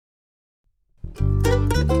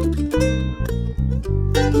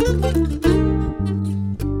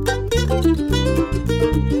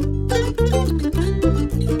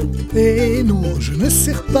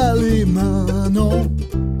pas les mains, non.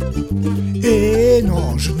 Et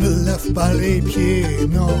non, je ne lave pas les pieds,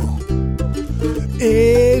 non.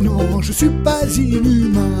 Et non, je suis pas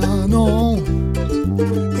inhumain, non.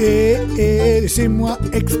 Et laissez-moi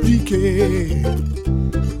expliquer.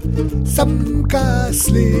 Ça me casse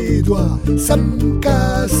les doigts, ça me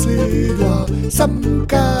casse les doigts, ça me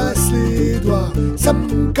casse les doigts, ça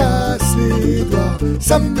me casse les doigts,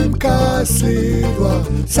 ça me casse les doigts,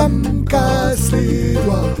 ça me casse les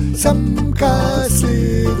doigts, ça me casse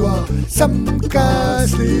les doigts, ça me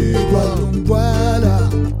casse les doigts. Donc voilà,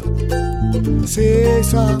 c'est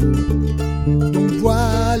ça. Donc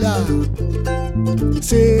voilà,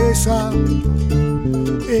 c'est ça.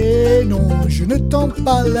 Et non, je ne tends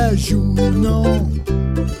pas la joue, non.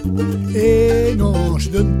 Et non, je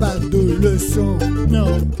donne pas de leçons,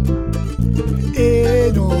 non. Et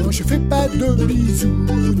non, je fais pas de bisous,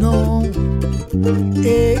 non.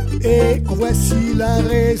 Et en voici la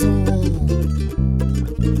raison.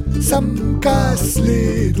 Ça me casse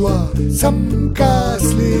les doigts, ça me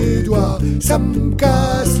casse les doigts, ça me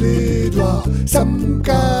casse les doigts, ça me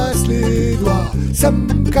casse les doigts, ça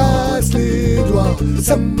me casse les doigts,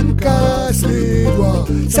 ça me casse les doigts,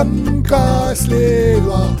 ça me casse les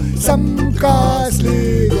doigts, ça me casse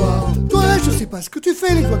les doigts. Toi je sais pas ce que tu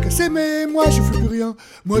fais, les doigts cassés, mais moi je fais plus rien,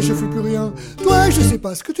 moi je fais plus rien. Toi je sais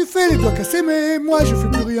pas ce que tu fais, les doigts cassés, mais moi je fais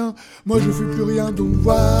plus rien, moi je fais plus rien. Donc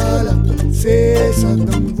voilà, c'est ça,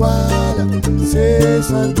 donc voilà, c'est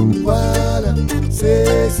ça, donc voilà,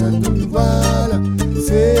 c'est ça, donc voilà,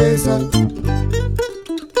 c'est ça.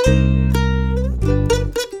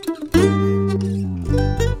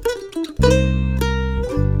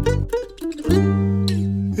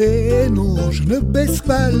 Et non, je ne baisse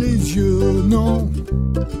pas les yeux, non.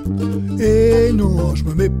 Et non, je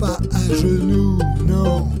me mets pas à genoux,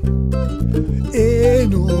 non. Et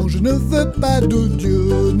non, je ne veux pas de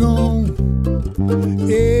Dieu, non.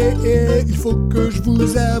 Et il faut que je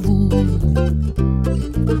vous avoue,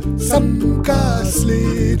 ça me casse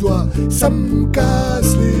les doigts, ça me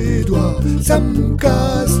casse les doigts, ça me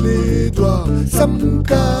casse les doigts, ça me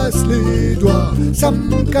casse les doigts, ça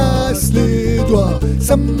me casse les doigts,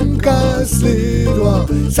 ça me casse les doigts,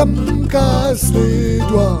 ça me casse les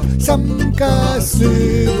doigts, ça me casse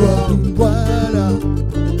les doigts. Donc voilà,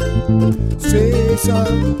 c'est ça.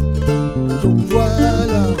 Donc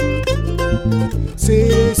voilà,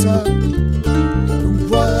 c'est ça. Donc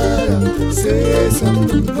voilà, c'est ça.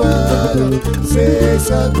 Donc voilà, c'est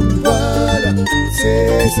ça. Donc voilà,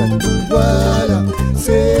 c'est ça. Donc voilà,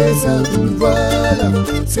 c'est ça. Donc voilà,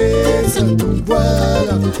 c'est ça. Donc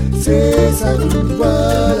voilà, c'est ça. Donc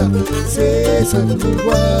voilà, c'est ça. Donc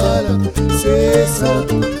voilà, c'est ça.